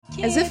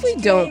As if we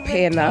don't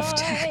pay enough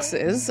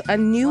taxes, a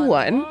new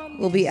one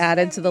will be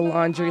added to the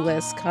laundry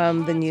list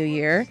come the new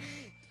year.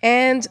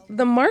 And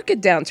the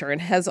market downturn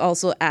has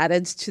also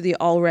added to the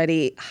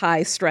already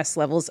high stress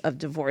levels of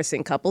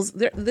divorcing couples.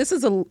 This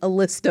is a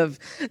list of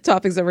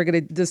topics that we're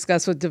going to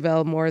discuss with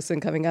Davelle Morrison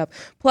coming up.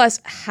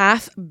 Plus,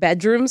 half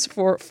bedrooms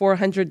for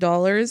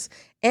 $400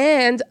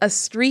 and a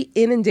street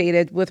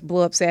inundated with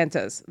blow-up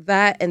Santas.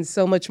 That and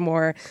so much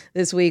more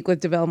this week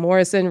with Davelle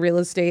Morrison, real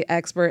estate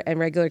expert and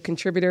regular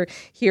contributor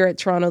here at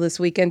Toronto This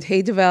Weekend.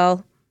 Hey,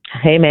 Davelle.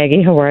 Hey,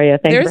 Maggie. How are you?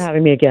 Thanks for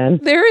having me again.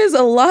 There is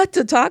a lot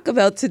to talk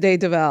about today,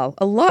 Davelle.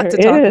 A lot to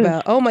talk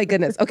about. Oh, my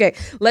goodness. Okay,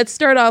 let's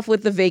start off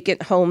with the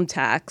vacant home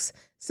tax.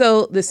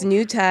 So this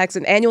new tax,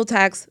 an annual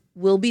tax,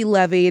 will be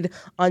levied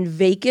on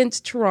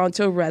vacant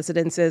Toronto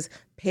residences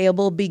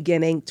payable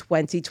beginning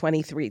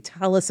 2023.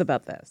 Tell us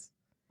about this.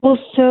 Well,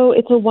 so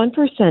it's a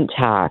 1%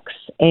 tax,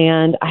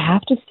 and I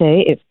have to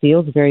say it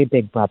feels very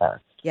Big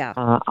Brother.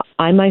 Yeah.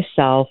 I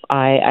myself,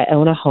 I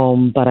own a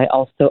home, but I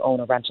also own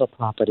a rental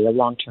property, a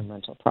long-term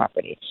rental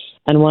property.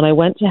 And when I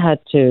had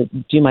to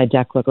do my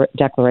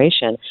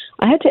declaration,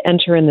 I had to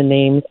enter in the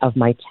names of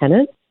my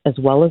tenants as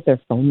well as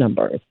their phone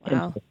numbers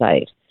into the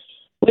site,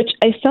 which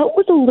I felt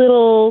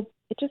was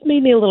it just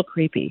made me a little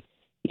creepy,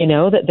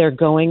 that they're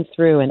going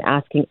through and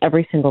asking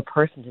every single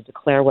person to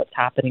declare what's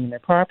happening in their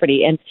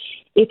property. And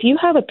if you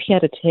have a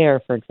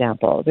pied-à-terre, for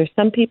example, there's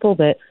some people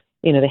that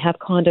they have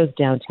condos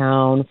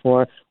downtown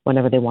for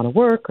whenever they want to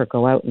work or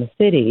go out in the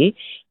city.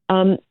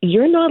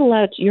 You're not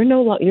allowed.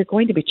 You're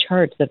going to be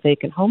charged the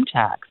vacant home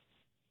tax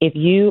if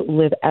you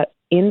live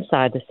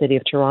inside the city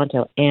of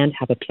Toronto and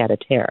have a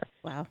pied-à-terre.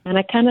 Wow. And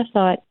I kind of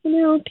thought,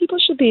 people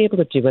should be able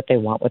to do what they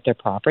want with their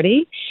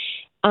property.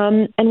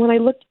 And when I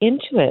looked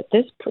into it,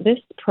 this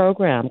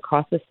program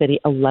cost the city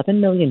 $11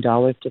 million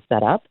to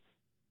set up,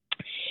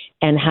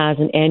 and has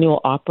an annual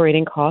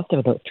operating cost of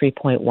about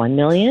 $3.1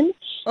 million.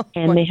 Oh,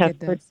 and they have.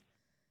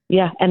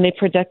 And they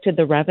projected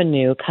the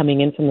revenue coming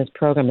in from this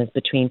program is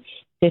between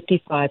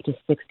 $55 to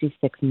 $66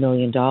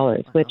 million,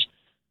 which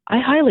I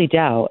highly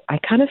doubt. I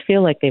kind of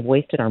feel like they've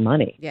wasted our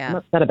money. Yeah. I'm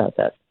upset about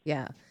this.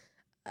 Yeah.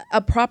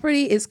 A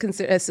property is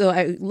considered, so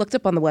I looked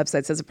up on the website,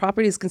 it says a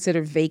property is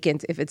considered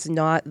vacant if it's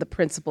not the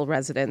principal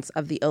residence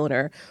of the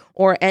owner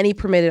or any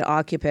permitted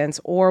occupants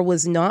or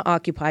was not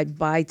occupied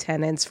by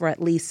tenants for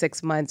at least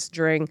 6 months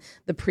during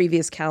the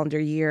previous calendar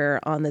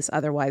year on this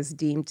otherwise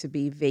deemed to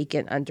be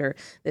vacant under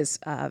this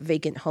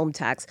vacant home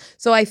tax.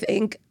 So I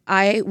think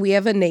we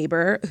have a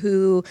neighbor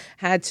who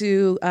had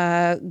to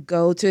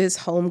go to his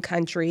home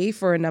country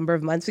for a number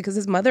of months because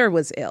his mother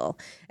was ill.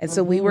 And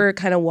so we were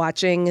kind of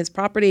watching his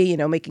property,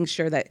 making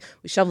sure that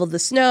we shoveled the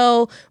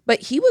snow.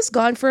 But he was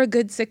gone for a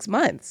good 6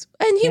 months.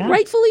 And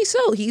rightfully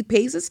so. He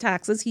pays his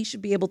taxes. He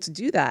should be able to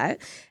do that.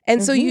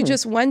 And so you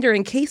just wonder,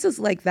 in cases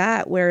like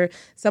that where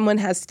someone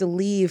has to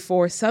leave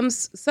for some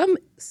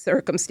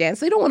circumstance,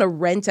 they don't want to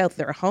rent out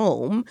their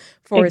home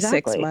for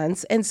 6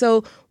 months. And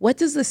so what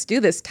does this do?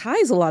 This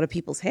ties a lot of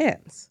people's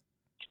hands.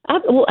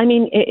 Well, I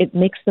mean, it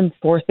makes them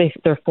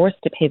they're forced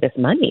to pay this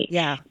money.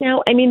 Yeah.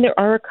 Now, I mean, there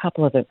are a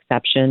couple of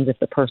exceptions if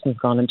the person's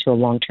gone into a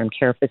long-term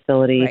care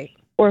facility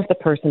or if the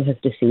person is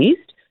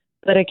deceased.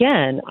 But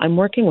again, I'm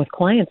working with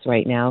clients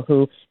right now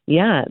who,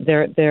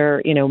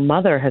 their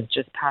mother has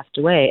just passed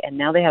away, and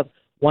now they have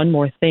one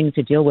more thing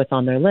to deal with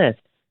on their list.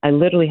 I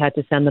literally had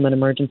to send them an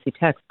emergency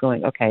text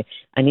going, okay,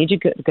 I need you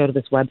to go to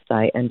this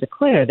website and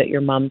declare that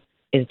your mom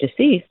is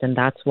deceased, and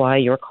that's why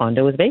your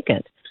condo is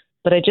vacant.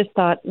 But I just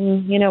thought,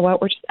 you know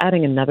what, we're just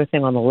adding another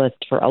thing on the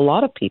list for a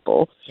lot of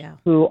people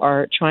who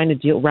are trying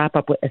to wrap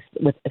up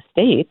with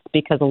estates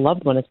because a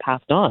loved one has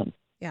passed on.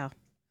 Yeah.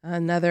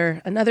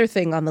 Another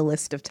thing on the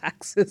list of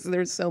taxes.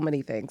 There's so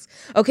many things.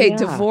 Okay,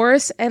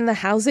 divorce and the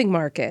housing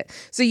market.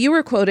 So you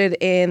were quoted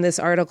in this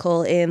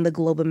article in the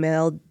Globe and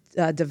Mail,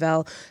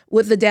 Davelle,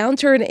 with the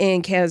downturn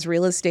in Canada's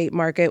real estate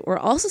market, we're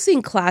also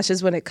seeing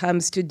clashes when it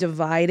comes to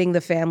dividing the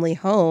family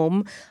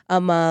home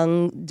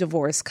among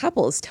divorced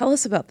couples. Tell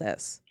us about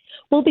this.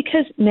 Well,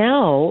 because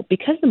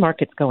the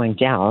market's going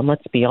down,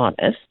 let's be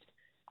honest,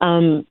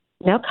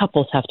 now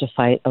couples have to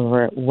fight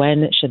over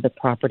when should the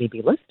property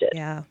be listed.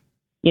 Yeah.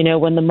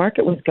 When the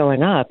market was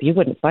going up, you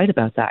wouldn't fight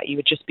about that. You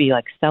would just be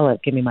like, sell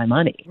it, give me my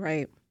money.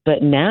 Right.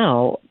 But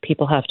now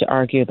people have to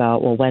argue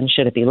about, well, when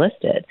should it be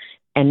listed?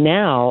 And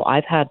now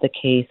I've had the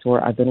case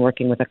where I've been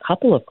working with a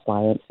couple of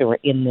clients who are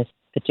in this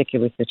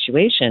particular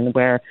situation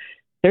where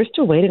they're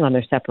still waiting on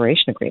their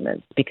separation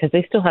agreements because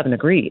they still haven't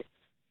agreed.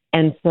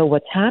 And so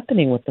what's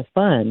happening with the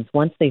funds,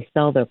 once they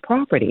sell their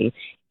property,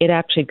 it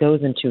actually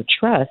goes into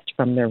trust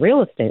from their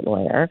real estate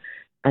lawyer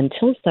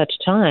until such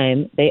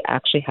time they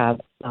actually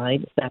have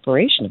signed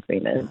separation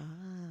agreements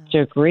to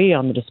agree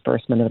on the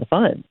disbursement of the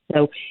funds.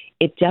 So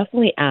it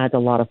definitely adds a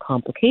lot of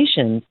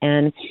complications.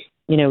 And,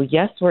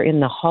 yes, we're in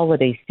the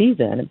holiday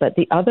season, but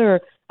the other,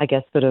 I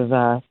guess, sort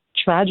of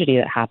tragedy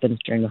that happens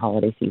during the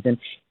holiday season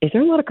is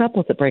there are a lot of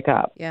couples that break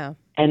up. Yeah.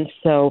 And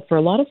so for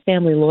a lot of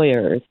family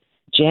lawyers,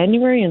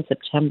 January and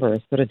September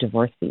is sort of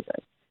divorce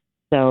season.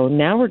 So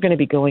now we're going to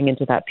be going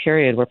into that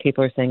period where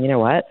people are saying, you know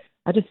what,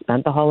 I just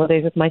spent the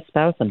holidays with my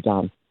spouse. I'm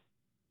done.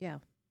 Yeah.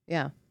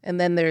 Yeah. And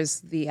then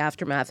there's the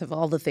aftermath of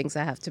all the things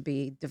that have to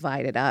be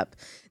divided up.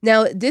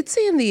 Now, it did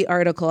say in the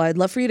article, I'd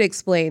love for you to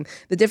explain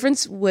the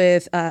difference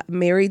with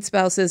married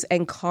spouses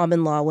and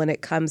common law when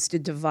it comes to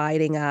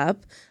dividing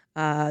up,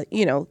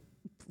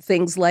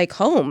 things like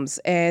homes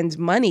and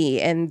money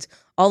and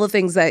all the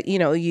things that,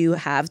 you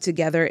have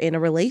together in a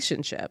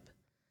relationship.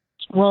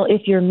 Well,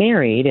 if you're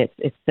married,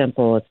 it's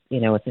simple. It's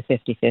a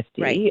 50-50,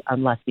 Right.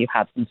 unless you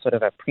have some sort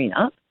of a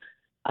prenup.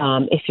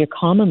 If you're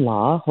common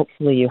law,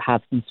 hopefully you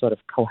have some sort of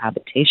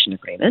cohabitation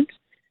agreement.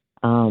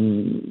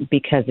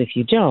 Because if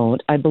you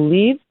don't, I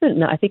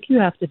think you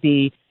have to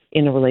be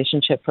in a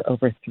relationship for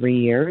over 3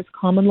 years,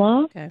 common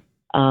law, Okay.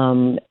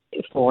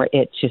 for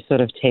it to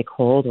sort of take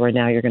hold, where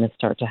now you're going to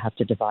start to have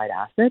to divide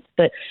assets.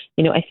 But,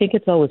 I think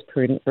it's always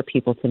prudent for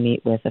people to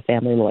meet with a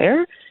family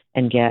lawyer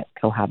and get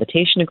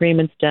cohabitation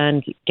agreements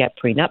done, get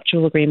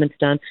prenuptial agreements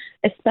done,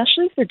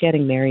 especially if they're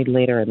getting married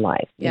later in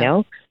life,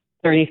 Yeah.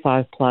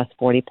 35 plus,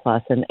 40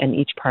 plus, and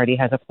each party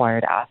has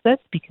acquired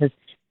assets, because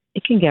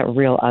it can get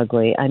real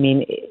ugly. I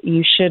mean,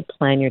 you should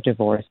plan your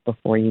divorce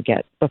before you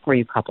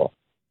couple.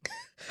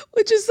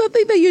 Which is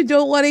something that you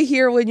don't want to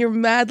hear when you're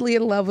madly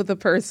in love with a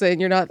person.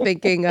 You're not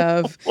thinking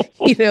of,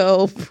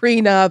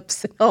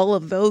 prenups and all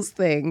of those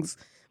things.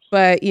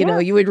 But,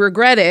 you would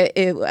regret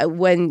it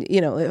when,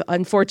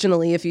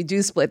 unfortunately, if you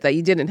do split, that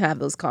you didn't have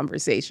those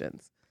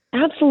conversations.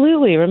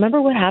 Absolutely.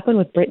 Remember what happened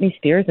with Britney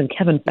Spears and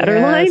Kevin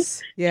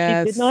Federline?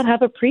 Yes. She did not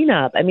have a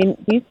prenup. I mean,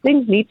 these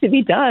things need to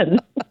be done.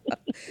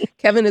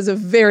 Kevin is a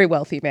very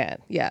wealthy man.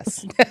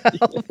 Yes.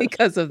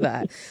 Because of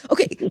that.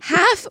 Okay.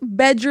 Half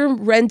bedroom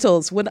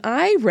rentals. When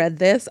I read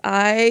this,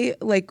 I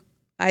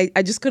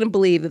just couldn't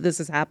believe that this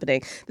is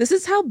happening. This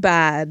is how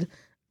bad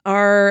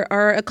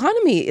our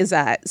economy is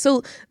at.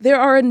 So there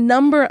are a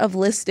number of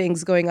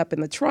listings going up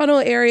in the Toronto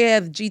area,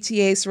 the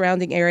GTA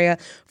surrounding area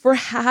for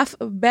half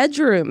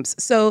bedrooms.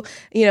 So,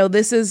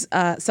 this is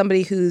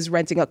somebody who's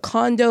renting a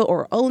condo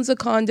or owns a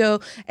condo,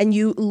 and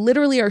you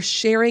literally are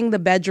sharing the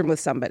bedroom with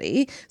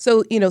somebody.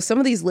 So, some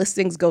of these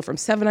listings go from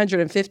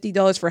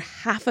 $750 for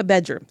half a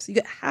bedroom. So you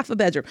get half a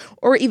bedroom,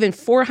 or even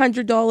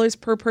 $400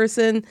 per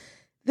person.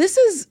 This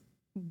is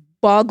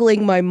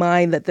boggling my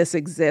mind that this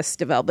exists,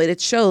 Davelle, but it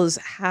shows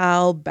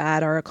how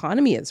bad our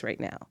economy is right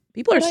now.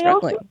 People are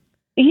struggling.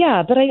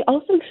 But I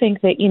also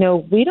think that,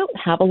 we don't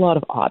have a lot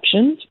of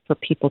options for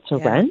people to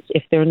rent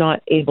if they're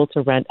not able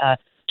to rent a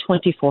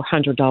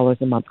 $2,400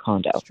 a month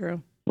condo. That's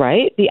true.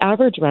 Right? The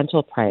average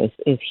rental price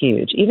is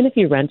huge. Even if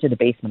you rented a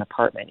basement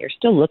apartment, you're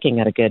still looking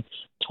at a good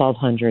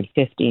 $1,200,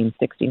 $1,500,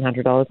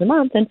 $1,600 a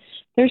month. And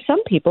there's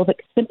some people that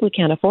simply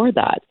can't afford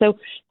that. So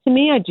to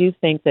me, I do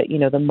think that,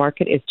 the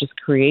market is just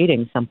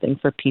creating something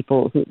for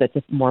people that's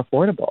more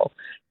affordable,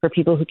 for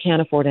people who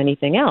can't afford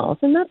anything else.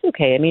 And that's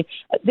okay. I mean,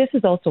 this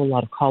is also a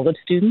lot of college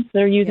students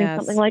that are using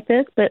something like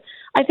this. But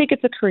I think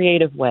it's a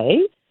creative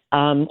way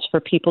for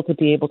people to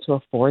be able to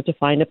afford to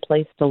find a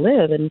place to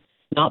live and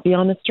not be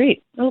on the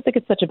street. I don't think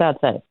it's such a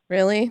bad thing.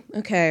 Really?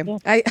 Okay.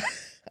 Yeah.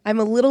 I'm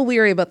a little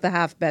weary about the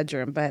half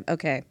bedroom, but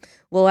okay.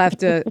 We'll have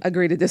to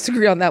agree to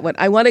disagree on that one.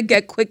 I want to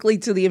get quickly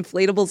to the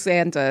inflatable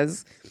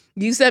Santas.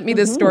 You sent me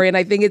this story, and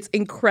I think it's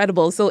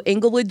incredible. So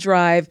Inglewood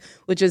Drive,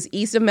 which is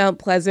east of Mount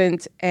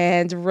Pleasant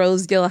and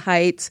Rosedale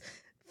Heights,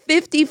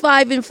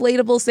 55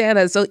 inflatable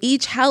Santas. So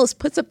each house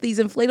puts up these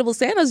inflatable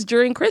Santas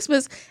during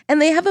Christmas,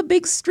 and they have a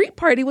big street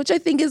party, which I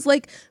think is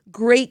like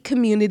great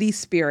community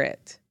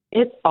spirit.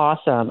 It's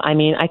awesome. I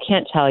mean, I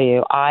can't tell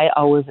you.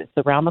 It's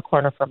around the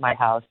corner from my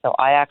house, so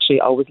I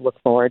actually always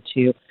look forward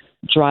to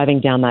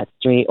driving down that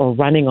street or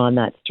running on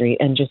that street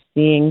and just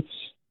seeing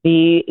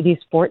these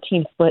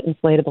 14-foot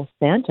inflatable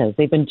Santas.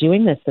 They've been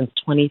doing this since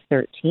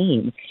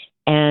 2013,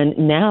 and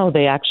now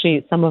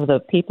some of the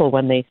people,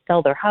 when they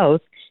sell their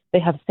house, they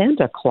have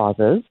Santa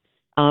clauses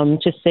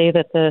to say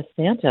that the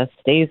Santa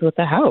stays with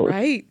the house,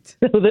 right?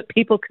 So that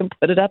people can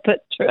put it up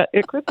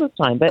at Christmas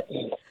time. But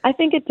I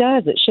think it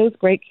does. It shows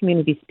great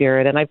community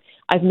spirit, and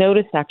I've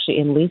noticed actually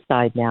in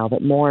Leaside now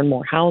that more and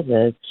more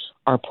houses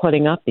are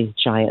putting up these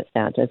giant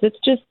Santas. It's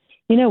just,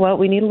 you know what?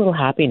 We need a little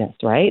happiness,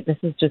 right? This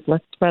is just,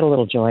 let's spread a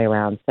little joy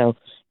around. So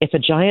if a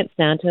giant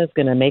Santa is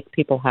going to make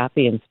people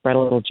happy and spread a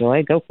little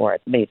joy, go for it.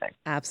 It's amazing.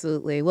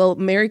 Absolutely. Well,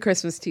 Merry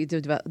Christmas to you,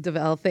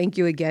 Davelle. Thank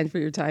you again for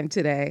your time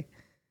today.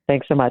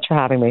 Thanks so much for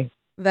having me.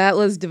 That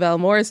was Davelle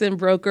Morrison,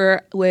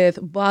 broker with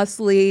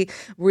Bosley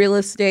Real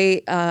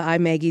Estate.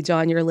 I'm Maggie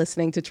John. You're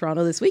listening to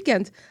Toronto This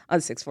Weekend on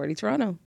 640 Toronto.